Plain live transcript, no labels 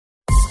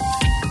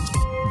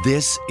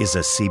This is a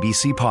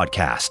CBC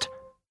podcast.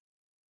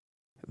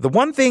 The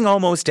one thing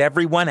almost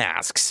everyone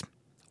asks,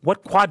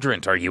 what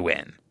quadrant are you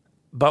in?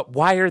 But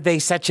why are they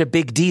such a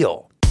big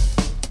deal?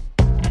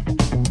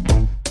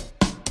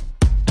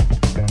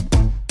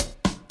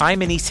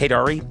 I'm Anis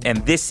Haydari,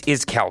 and this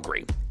is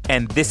Calgary.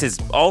 And this is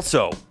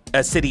also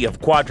a city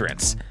of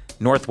quadrants.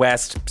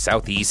 Northwest,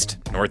 southeast,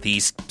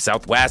 northeast,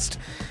 southwest.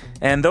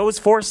 And those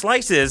four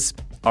slices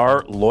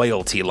are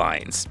loyalty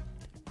lines.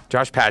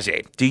 Josh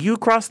Paget, do you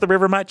cross the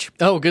river much?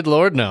 Oh, good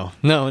Lord, no.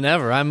 No,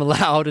 never. I'm a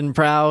loud and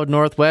proud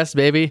Northwest,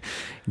 baby.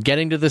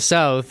 Getting to the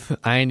South,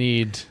 I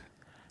need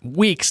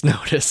weeks'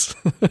 notice.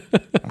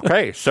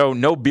 Okay, so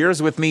no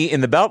beers with me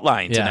in the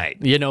Beltline tonight.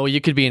 You know, you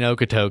could be in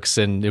Okotoks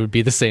and it would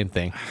be the same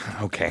thing.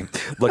 Okay.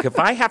 Look, if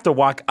I have to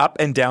walk up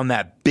and down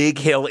that big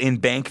hill in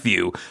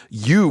Bankview,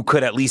 you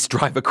could at least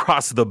drive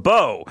across the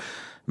Bow.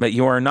 But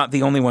you are not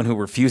the only one who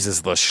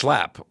refuses the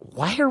schlep.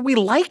 Why are we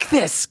like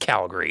this,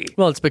 Calgary?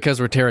 Well, it's because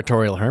we're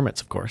territorial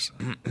hermits, of course.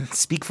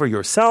 Speak for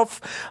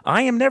yourself.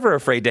 I am never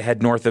afraid to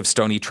head north of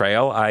Stony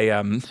Trail.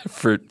 I,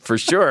 for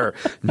sure,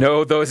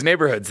 know those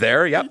neighborhoods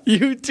there. Yep.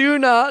 You do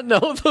not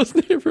know those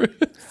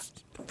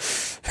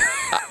neighborhoods.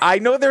 I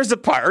know there's a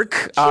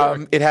park.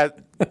 Sure. It has...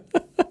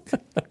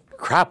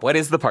 Crap, what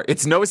is the park?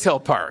 It's Nose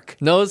Hill Park.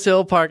 Nose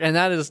Hill Park, and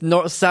that is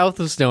south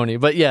of Stony,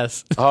 but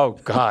yes. Oh,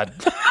 God.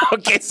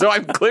 Okay, so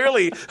I'm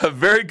clearly a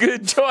very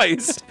good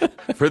choice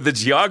for the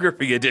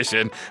geography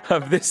edition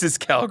of This is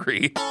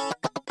Calgary.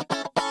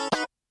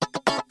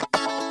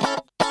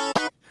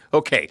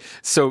 Okay,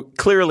 so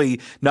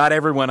clearly not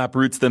everyone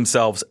uproots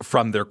themselves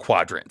from their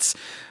quadrants.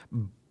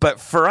 But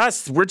for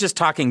us, we're just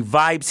talking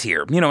vibes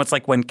here. You know, it's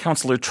like when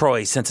Councillor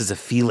Troy senses a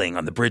feeling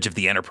on the bridge of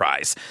the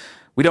Enterprise.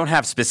 We don't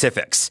have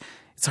specifics.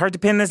 It's hard to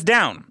pin this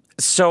down.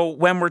 So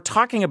when we're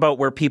talking about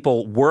where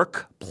people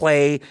work,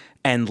 play,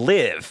 and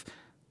live,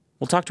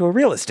 we'll talk to a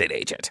real estate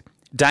agent.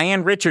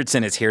 Diane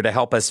Richardson is here to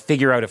help us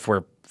figure out if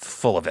we're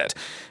full of it.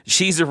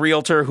 She's a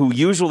realtor who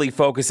usually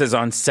focuses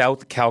on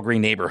South Calgary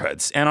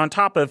neighborhoods. And on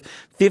top of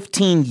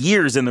 15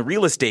 years in the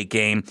real estate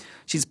game,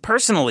 she's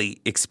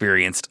personally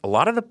experienced a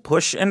lot of the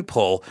push and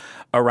pull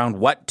around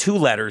what two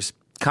letters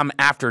come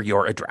after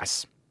your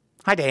address.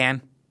 Hi,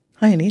 Diane.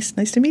 Hi, Anis.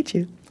 Nice to meet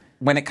you.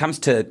 When it comes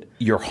to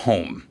your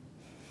home,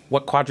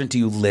 what quadrant do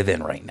you live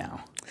in right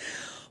now?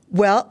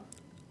 Well,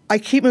 I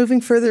keep moving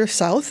further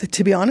south,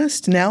 to be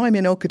honest. Now I'm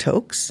in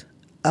Okotoks.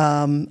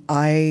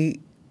 I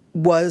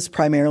was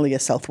primarily a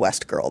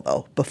Southwest girl,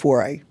 though,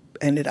 before I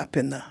ended up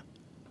in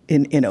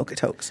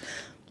Okotoks.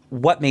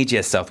 What made you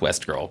a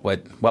Southwest girl?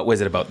 What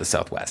was it about the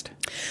Southwest?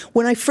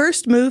 When I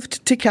first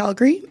moved to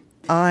Calgary,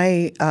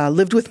 I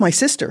lived with my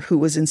sister, who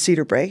was in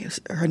Cedar Brae,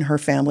 and her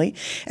family,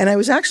 and I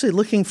was actually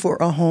looking for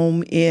a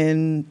home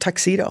in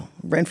Tuxedo,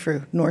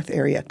 Renfrew North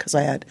area, because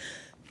I had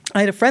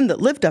a friend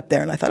that lived up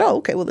there, and I thought, oh,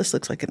 okay, well, this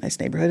looks like a nice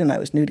neighborhood, and I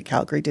was new to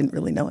Calgary, didn't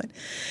really know it.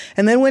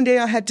 And then one day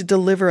I had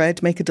to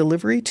make a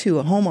delivery to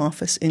a home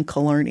office in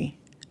Killarney,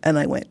 and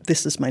I went,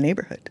 this is my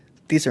neighborhood.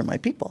 These are my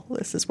people.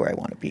 This is where I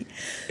want to be.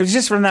 It was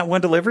just from that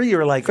one delivery? You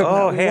were like,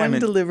 one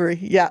delivery,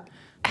 yeah.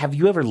 Have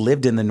you ever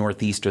lived in the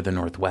Northeast or the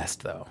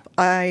Northwest, though?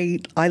 I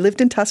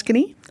lived in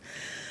Tuscany.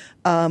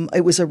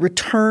 It was a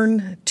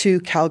return to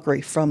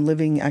Calgary from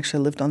I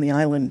lived on the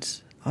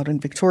island out in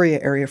Victoria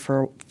area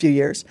for a few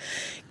years.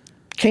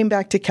 Came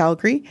back to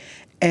Calgary,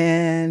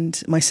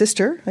 and my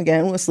sister,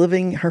 again,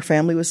 her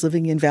family was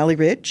living in Valley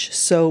Ridge.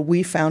 So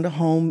we found a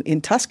home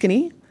in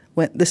Tuscany.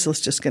 This was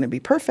just going to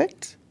be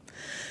perfect.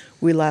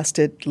 We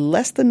lasted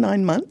less than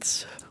 9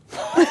 months.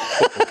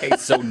 Okay,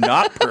 so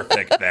not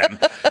perfect then.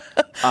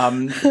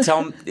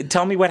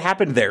 Tell me what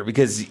happened there,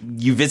 because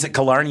you visit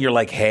Killarney, you're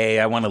like, hey,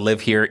 I want to live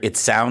here. It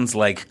sounds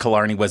like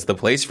Killarney was the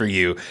place for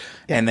you.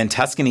 Yeah. And then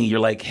Tuscany, you're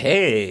like,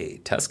 hey,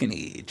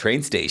 Tuscany,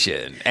 train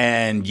station.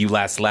 And you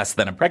last less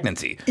than a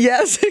pregnancy.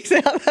 Yes,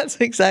 that's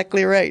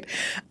exactly right.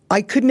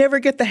 I could never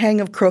get the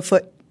hang of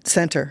Crowfoot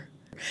Centre.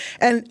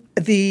 And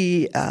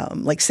the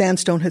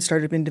sandstone had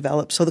started being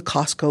developed, so the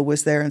Costco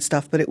was there and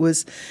stuff. But it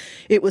was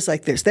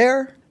like there's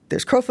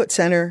Crowfoot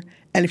Centre,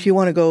 and if you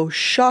want to go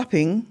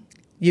shopping,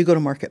 you go to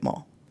Market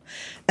Mall.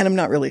 And I'm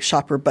not really a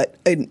shopper, but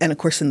and of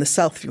course in the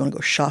South, if you want to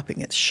go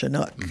shopping, it's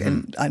Chinook. Mm-hmm.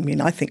 And I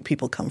mean, I think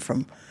people come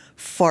from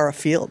far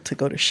afield to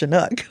go to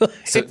Chinook.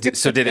 So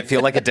did it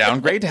feel like a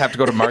downgrade to have to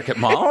go to Market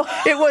Mall?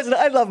 It wasn't.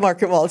 I love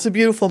Market Mall. It's a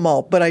beautiful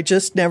mall, but I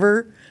just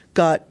never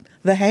got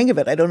the hang of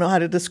it. I don't know how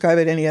to describe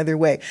it any other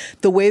way.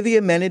 The way the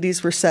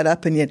amenities were set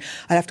up, and yet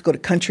I'd have to go to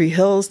Country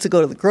Hills to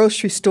go to the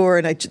grocery store,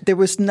 and there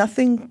was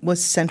nothing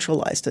was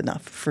centralized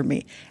enough for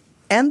me.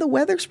 And the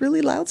weather's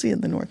really lousy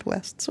in the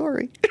Northwest.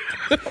 Sorry.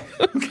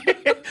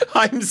 Okay.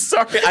 I'm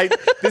sorry.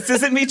 This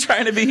isn't me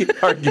trying to be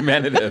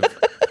argumentative.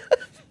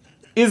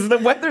 Is the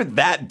weather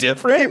that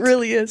different? It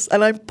really is.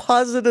 And I'm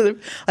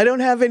positive. I don't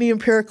have any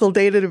empirical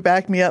data to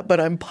back me up, but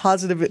I'm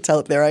positive it's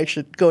out there. I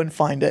should go and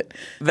find it.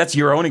 That's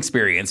your own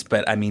experience.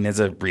 But I mean, as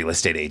a real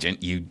estate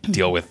agent, you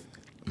deal with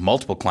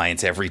multiple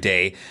clients every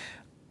day.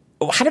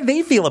 How do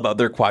they feel about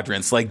their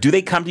quadrants? Like, do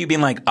they come to you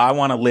being like, I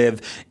want to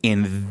live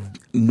in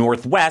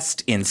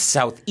Northwest, in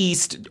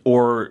Southeast,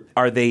 or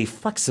are they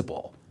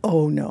flexible?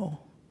 Oh, no.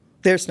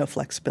 There's no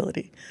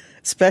flexibility,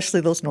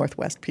 especially those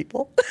Northwest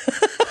people.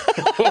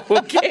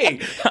 Okay.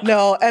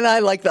 No, and I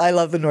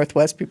love the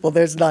Northwest people.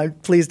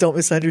 Please don't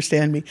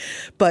misunderstand me.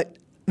 But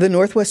the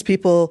Northwest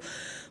people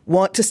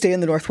want to stay in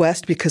the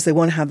Northwest because they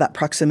want to have that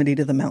proximity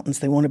to the mountains.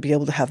 They want to be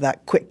able to have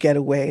that quick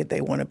getaway.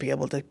 They want to be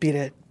able to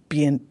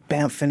be in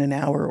Banff in an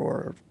hour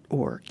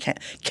or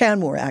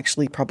Canmore,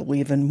 actually, probably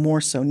even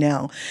more so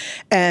now.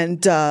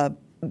 And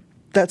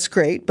that's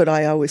great, but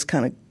I always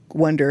kind of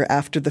wonder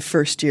after the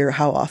first year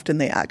how often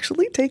they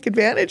actually take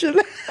advantage of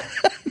that.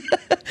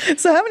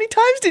 So how many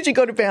times did you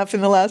go to Banff in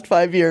the last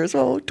 5 years?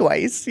 Oh,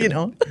 twice,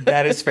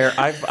 That is fair.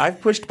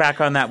 I've pushed back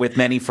on that with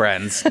many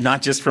friends,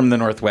 not just from the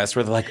Northwest,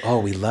 where they're like, oh,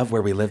 we love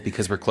where we live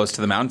because we're close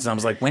to the mountains. And I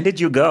was like, when did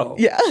you go?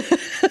 Yeah.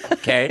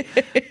 Okay.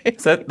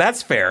 So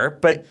that's fair.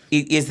 But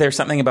is there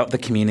something about the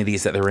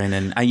communities that they're in?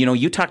 And,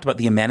 you talked about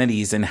the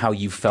amenities and how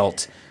you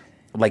felt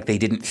like they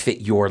didn't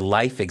fit your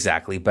life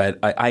exactly. But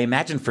I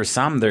imagine for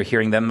some, they're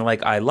hearing them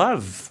like, I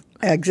love.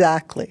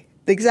 Exactly.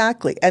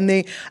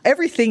 And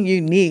everything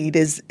you need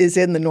is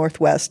in the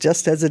Northwest,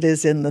 just as it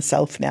is in the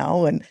South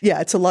now. And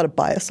yeah, it's a lot of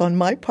bias on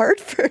my part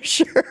for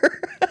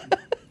sure.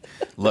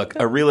 Look,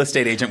 a real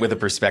estate agent with a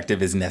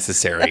perspective is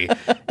necessary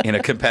in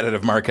a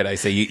competitive market. I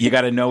say you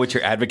got to know what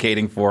you're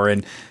advocating for,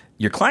 and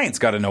your clients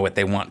got to know what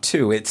they want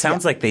too. It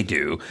sounds like they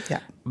do.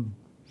 Yeah.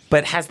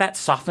 But has that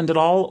softened at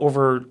all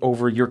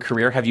over your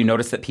career? Have you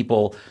noticed that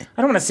people,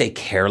 I don't want to say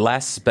care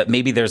less, but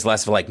maybe there's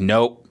less of like,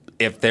 nope,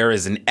 if there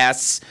is an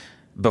S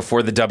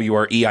before the W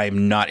or E, I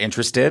am not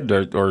interested,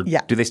 or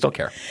do they still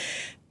care?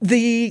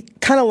 The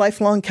kind of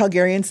lifelong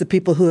Calgarians, the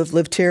people who have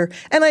lived here,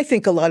 and I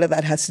think a lot of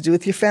that has to do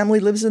with your family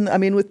lives in,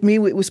 with me,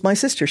 it was my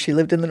sister. She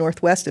lived in the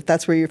Northwest. If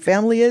that's where your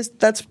family is,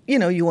 that's,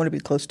 you want to be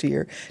close to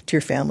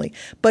your family.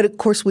 But of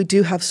course, we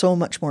do have so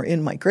much more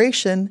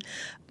in-migration,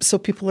 so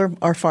people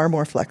are far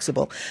more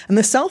flexible. And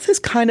the South has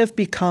kind of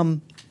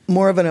become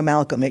more of an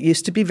amalgam. It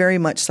used to be very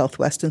much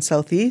Southwest and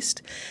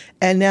Southeast.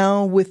 And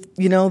now with,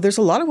 there's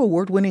a lot of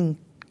award-winning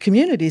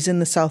communities in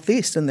the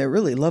Southeast, and they're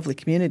really lovely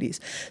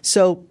communities.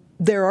 So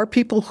there are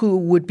people who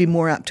would be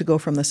more apt to go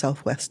from the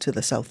Southwest to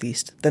the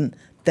Southeast than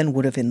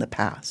would have in the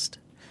past.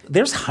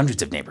 There's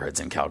hundreds of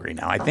neighborhoods in Calgary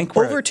now. I think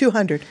over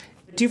 200.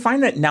 Do you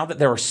find that now that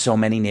there are so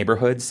many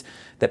neighborhoods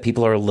that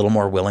people are a little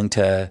more willing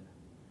to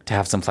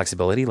have some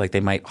flexibility? Like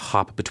they might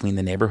hop between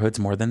the neighborhoods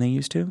more than they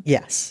used to?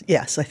 Yes.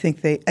 I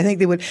think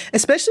they would,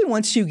 especially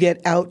once you get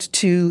out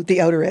to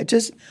the outer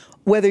edges.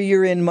 Whether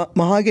you're in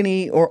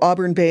Mahogany or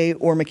Auburn Bay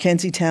or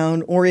Mackenzie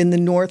Town, or in the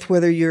north,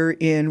 whether you're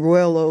in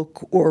Royal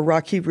Oak or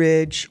Rocky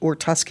Ridge or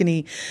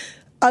Tuscany,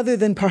 other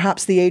than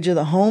perhaps the age of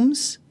the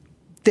homes,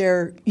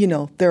 they're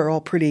all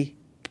pretty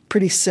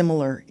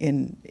similar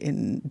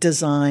in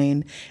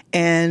design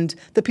and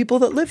the people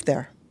that live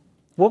there.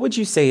 What would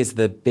you say is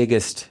the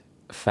biggest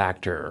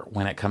factor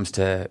when it comes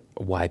to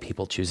why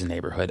people choose a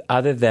neighborhood,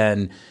 other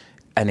than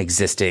an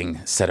existing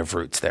set of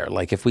roots there?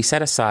 Like if we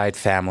set aside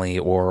family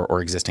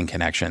or existing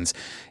connections,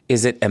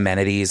 is it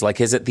amenities?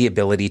 Like is it the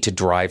ability to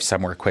drive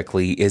somewhere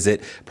quickly? Is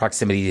it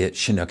proximity to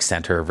Chinook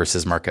Center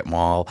versus Market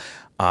Mall?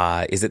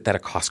 Is it that a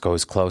Costco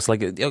is close?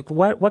 Like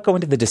what go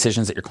into the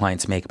decisions that your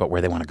clients make about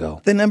where they want to go?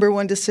 The number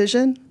one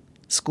decision?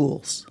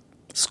 Schools.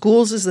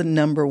 Schools is the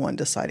number one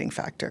deciding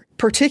factor,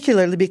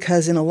 particularly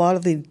because in a lot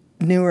of the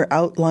newer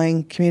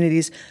outlying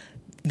communities,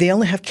 they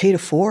only have K to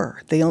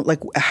 4. They don't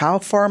how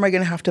far am I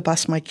going to have to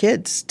bus my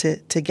kids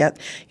to get,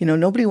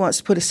 nobody wants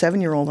to put a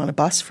 7-year-old on a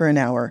bus for an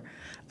hour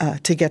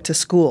to get to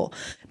school.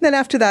 And then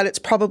after that, it's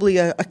probably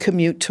a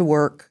commute to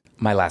work.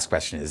 My last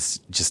question is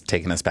just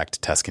taking us back to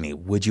Tuscany.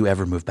 Would you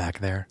ever move back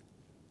there?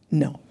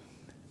 No.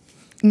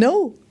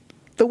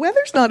 The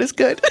weather's not as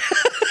good.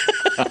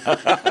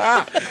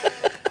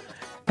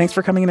 Thanks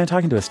for coming in and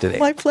talking to us today.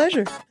 My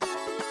pleasure.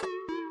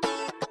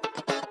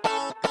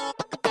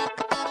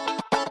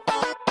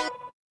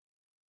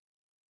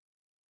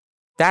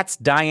 That's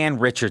Diane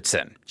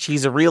Richardson.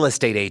 She's a real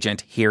estate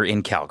agent here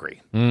in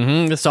Calgary.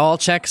 This all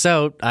checks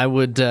out. I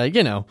would,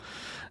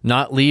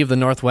 not leave the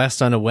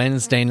Northwest on a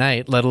Wednesday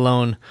night, let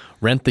alone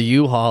rent the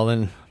U-Haul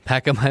and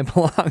pack up my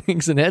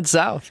belongings and head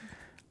south.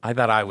 I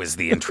thought I was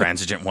the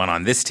intransigent one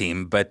on this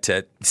team, but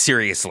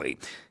seriously,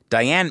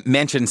 Diane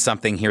mentioned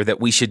something here that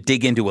we should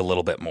dig into a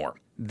little bit more.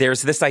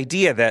 There's this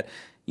idea that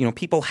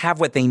people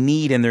have what they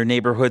need in their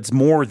neighborhoods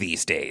more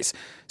these days.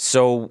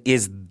 So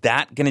is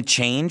that going to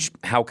change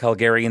how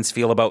Calgarians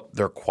feel about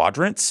their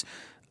quadrants?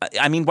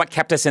 I mean, what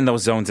kept us in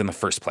those zones in the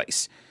first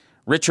place?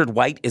 Richard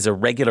White is a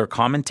regular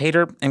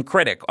commentator and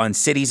critic on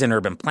cities and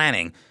urban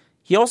planning.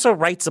 He also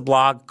writes a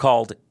blog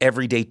called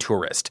Everyday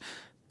Tourist.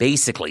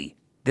 Basically,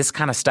 this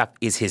kind of stuff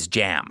is his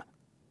jam.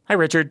 Hi,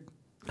 Richard.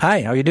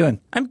 Hi, how are you doing?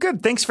 I'm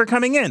good. Thanks for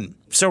coming in.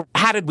 So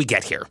how did we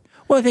get here?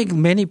 Well, I think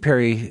many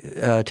prairie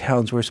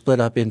towns were split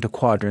up into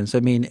quadrants. I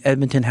mean,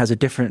 Edmonton has a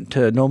different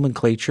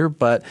nomenclature,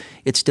 but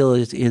it still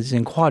is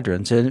in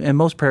quadrants. And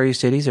most prairie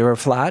cities are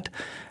flat.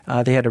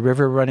 They had a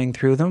river running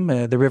through them.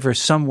 The river is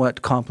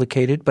somewhat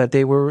complicated, but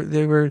they were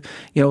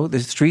the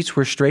streets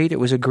were straight. It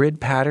was a grid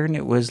pattern.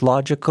 It was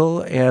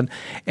logical, and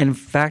in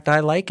fact,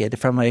 I like it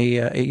from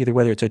either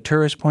whether it's a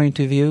tourist point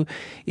of view.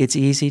 It's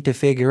easy to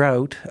figure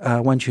out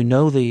once you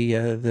know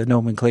the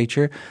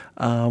nomenclature,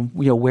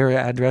 where an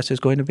address is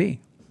going to be.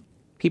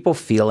 People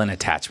feel an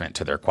attachment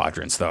to their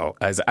quadrants, though.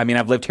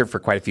 I've lived here for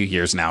quite a few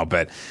years now,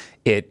 but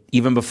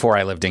even before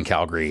I lived in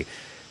Calgary,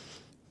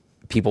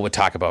 people would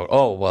talk about,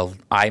 oh, well,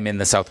 I'm in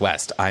the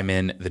Southwest, I'm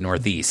in the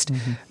Northeast.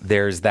 Mm-hmm.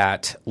 There's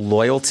that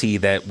loyalty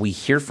that we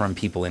hear from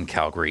people in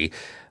Calgary.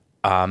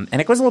 And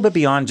it goes a little bit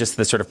beyond just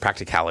the sort of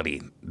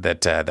practicality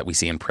that we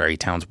see in prairie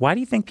towns. Why do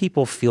you think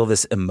people feel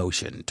this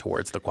emotion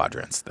towards the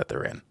quadrants that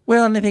they're in?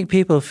 Well, and I think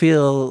people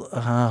feel,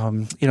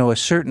 a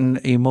certain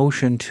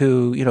emotion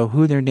to,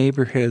 who their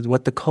neighborhood,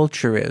 what the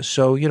culture is.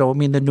 So,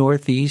 the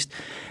Northeast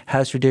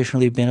has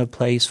traditionally been a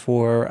place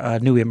for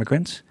new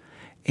immigrants.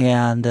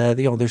 And,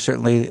 there's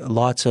certainly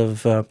lots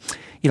of,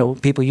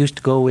 people used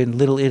to go in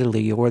Little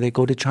Italy, or they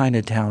go to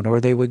Chinatown, or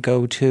they would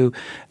go to,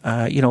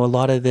 a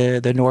lot of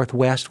the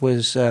Northwest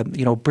was,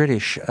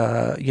 British,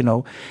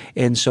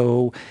 and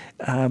so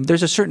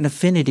there's a certain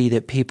affinity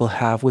that people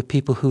have with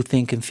people who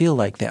think and feel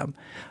like them.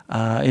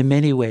 In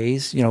many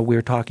ways, we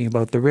were talking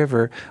about the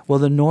river. Well,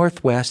 the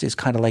Northwest is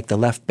kind of like the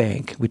left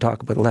bank. We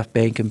talk about the left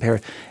bank and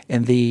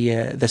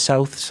the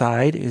south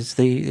side is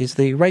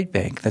the right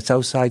bank. The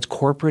south side's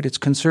corporate; it's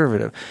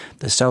conservative.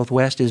 The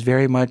Southwest is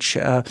very much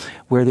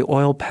where the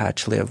oil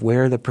patch live,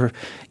 where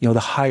the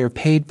higher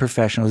paid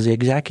professionals, the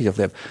executive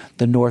live.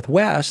 The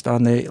Northwest,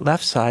 on the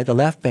left side, the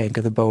left bank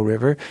of the Bow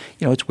River,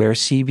 it's where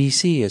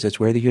CBC is. It's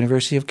where the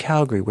University of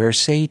Calgary, where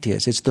SAIT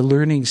is. It's the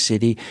learning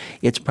city.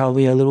 It's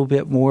probably a little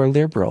bit more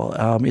liberal.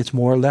 It's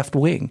more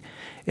left-wing.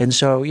 And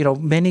so,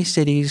 many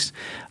cities,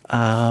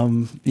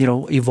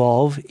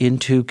 evolve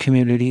into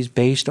communities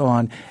based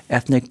on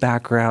ethnic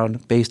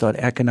background, based on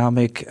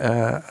economic,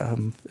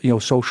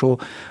 social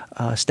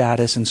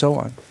status, and so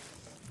on.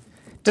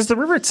 Does the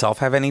river itself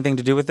have anything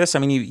to do with this? I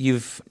mean,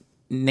 you've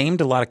named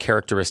a lot of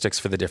characteristics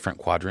for the different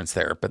quadrants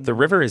there, but the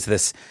river is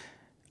this,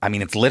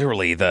 it's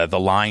literally the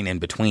line in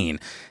between.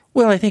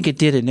 Well, I think it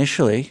did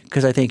initially,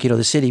 because I think,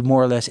 the city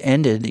more or less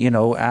ended,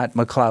 at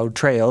McLeod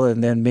Trail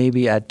and then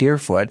maybe at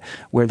Deerfoot,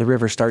 where the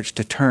river starts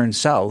to turn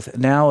south.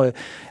 Now,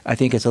 I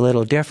think it's a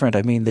little different.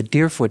 I mean, the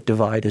Deerfoot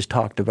divide is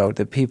talked about,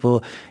 that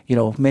people,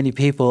 many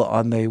people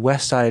on the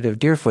west side of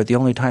Deerfoot, the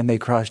only time they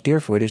cross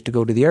Deerfoot is to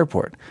go to the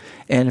airport.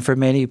 And for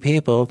many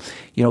people,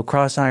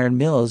 Cross Iron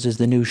Mills is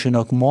the new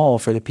Chinook Mall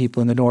for the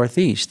people in the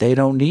Northeast. They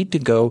don't need to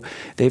go.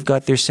 They've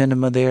got their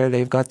cinema there.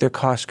 They've got their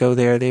Costco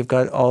there. They've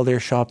got all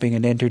their shopping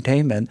and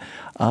entertainment.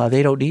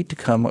 They don't need to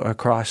come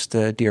across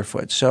the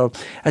Deerfoot. So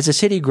as the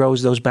city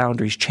grows, those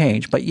boundaries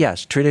change. But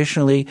yes,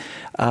 traditionally,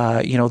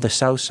 the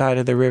south side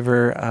of the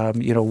river,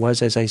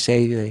 was, as I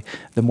say,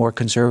 the more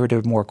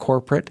conservative, more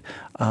corporate,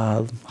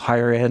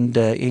 higher end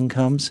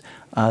incomes.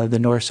 The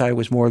north side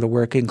was more the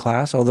working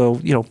class, although,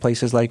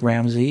 places like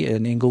Ramsey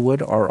and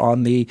Inglewood are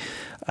on the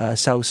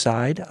south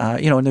side.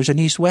 And there's an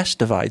east-west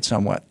divide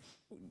somewhat.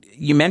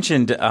 You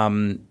mentioned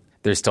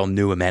there's still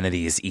new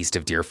amenities east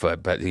of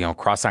Deerfoot, but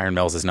Cross Iron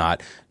Mills is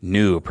not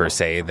new per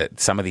se. That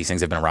some of these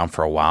things have been around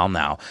for a while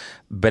now.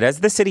 But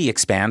as the city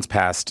expands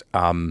past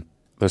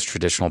those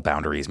traditional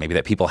boundaries, maybe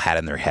that people had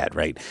in their head,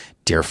 right?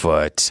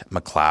 Deerfoot,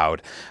 McLeod.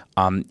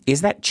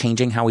 Is that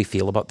changing how we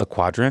feel about the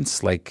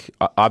quadrants? Like,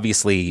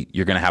 obviously,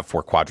 you're going to have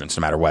 4 quadrants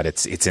no matter what.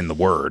 It's in the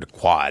word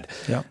quad.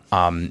 Yeah.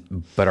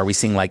 But are we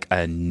seeing like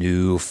a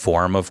new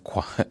form of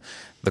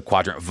the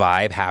quadrant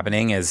vibe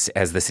happening as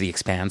the city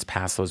expands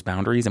past those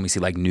boundaries, and we see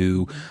like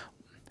new,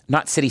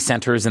 not city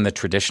centers in the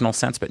traditional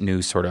sense, but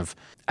new sort of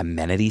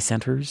amenity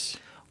centers?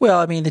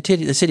 Well,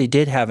 the city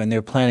did have in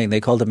their planning, they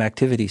called them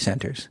activity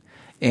centers.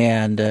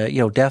 And,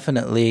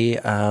 definitely,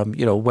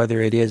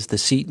 whether it is the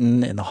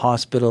Seton and the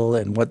hospital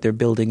and what they're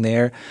building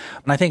there.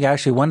 And I think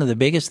actually one of the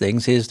biggest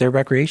things is their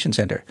recreation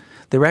center.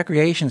 The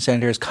recreation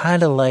center is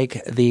kind of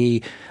like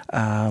the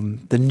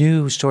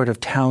new sort of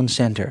town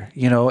center,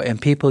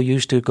 and people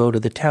used to go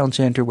to the town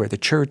center where the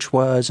church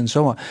was and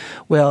so on.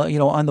 Well,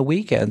 on the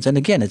weekends, and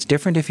again, it's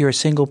different if you're a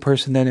single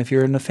person than if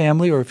you're in a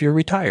family or if you're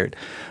retired.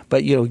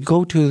 But,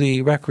 go to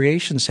the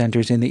recreation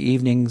centers in the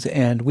evenings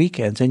and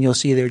weekends, and you'll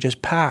see they're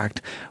just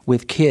packed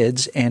with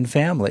kids and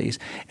families.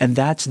 And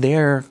that's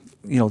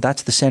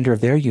that's the center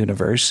of their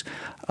universe.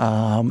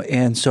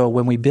 And so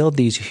when we build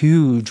these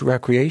huge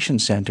recreation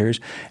centers,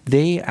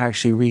 they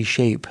actually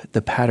reshape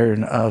the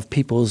pattern of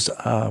people's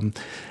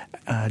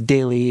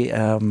daily,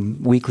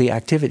 weekly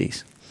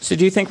activities. So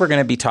do you think we're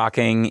going to be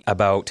talking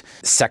about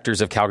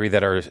sectors of Calgary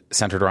that are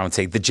centered around,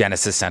 say, the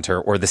Genesis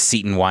Center or the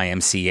Seton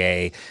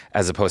YMCA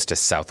as opposed to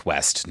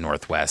southwest,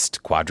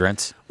 northwest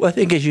quadrants? Well, I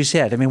think, as you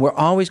said, I mean, we're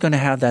always going to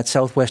have that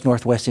southwest,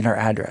 northwest in our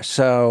address.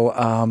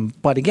 So,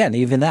 but again,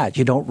 even that,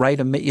 you don't write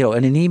in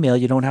an email,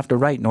 you don't have to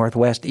write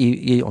northwest,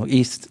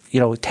 east,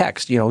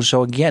 text.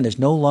 So again, it's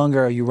no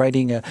longer are you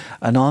writing an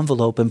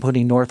envelope and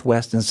putting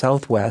northwest and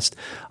southwest.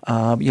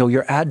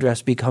 Your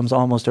address becomes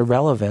almost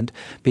irrelevant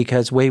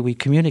because the way we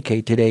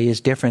communicate today is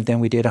different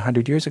than we did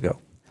 100 years ago.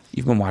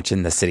 You've been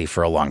watching the city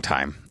for a long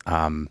time.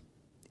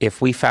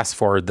 If we fast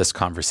forward this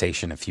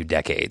conversation a few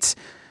decades,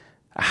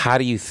 how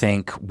do you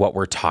think what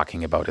we're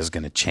talking about is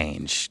going to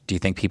change? Do you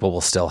think people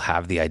will still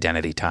have the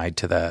identity tied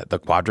to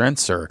the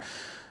quadrants, or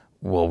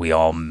will we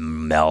all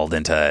meld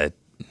into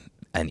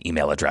an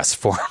email address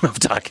form of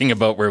talking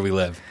about where we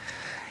live?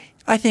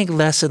 I think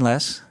less and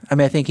less. I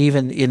mean, I think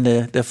even in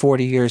the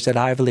 40 years that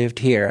I've lived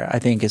here, I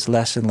think it's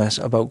less and less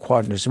about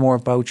quadrants. It's more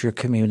about your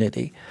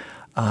community.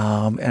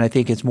 And I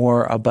think it's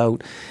more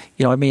about,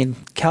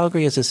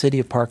 Calgary is a city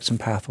of parks and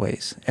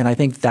pathways. And I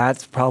think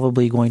that's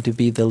probably going to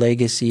be the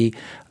legacy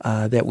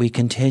that we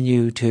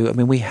continue to.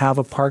 We have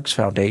a Parks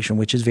Foundation,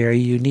 which is very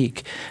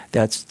unique.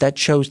 That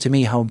shows to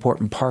me how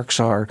important parks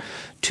are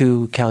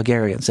to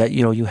Calgarians. That,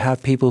 you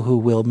have people who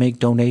will make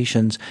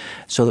donations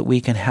so that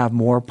we can have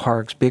more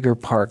parks, bigger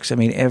parks.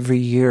 Every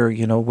year,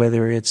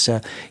 whether it's,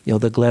 the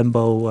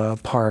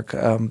Glenbow Park,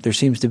 there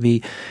seems to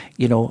be,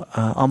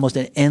 almost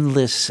an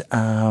endless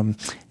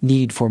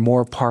need for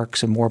more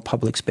parks and more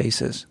public spaces.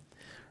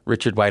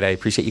 Richard White, I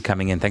appreciate you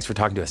coming in. Thanks for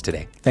talking to us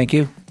today. Thank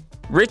you.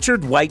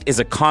 Richard White is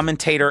a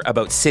commentator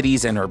about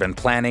cities and urban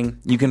planning.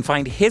 You can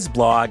find his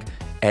blog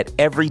at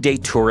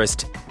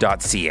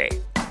everydaytourist.ca.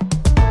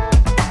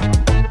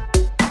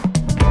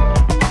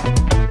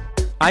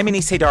 I'm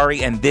Anis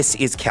Haydari, and this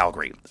is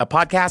Calgary, a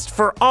podcast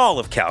for all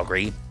of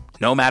Calgary,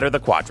 no matter the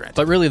quadrant.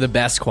 But really the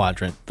best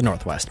quadrant, the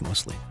Northwest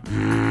mostly.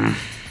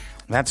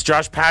 That's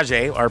Josh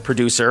Paget, our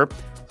producer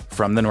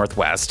from the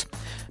Northwest.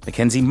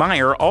 Mackenzie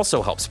Meyer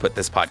also helps put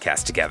this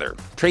podcast together.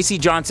 Tracy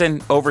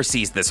Johnson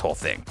oversees this whole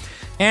thing.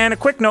 And a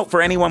quick note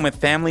for anyone with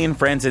family and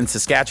friends in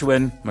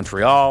Saskatchewan,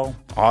 Montreal,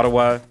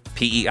 Ottawa,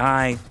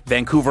 PEI,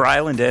 Vancouver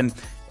Island, and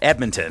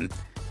Edmonton.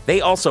 They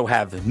also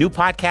have new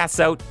podcasts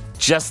out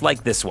just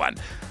like this one.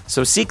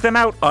 So seek them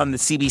out on the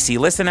CBC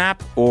Listen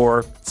app,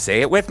 or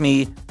say it with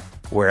me,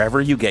 wherever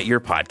you get your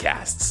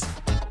podcasts.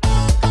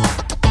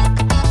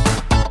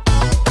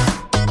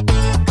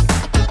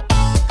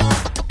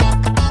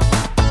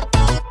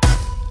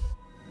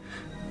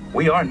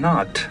 We are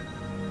not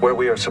where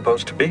we are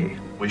supposed to be.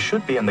 We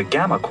should be in the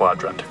Gamma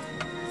quadrant.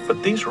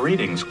 But these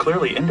readings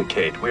clearly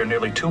indicate we are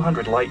nearly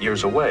 200 light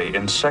years away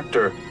in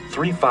sector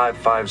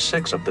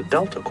 3556 of the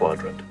Delta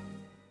quadrant.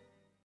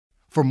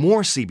 For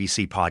more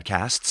CBC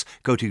podcasts,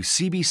 go to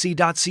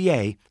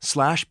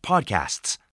cbc.ca/podcasts.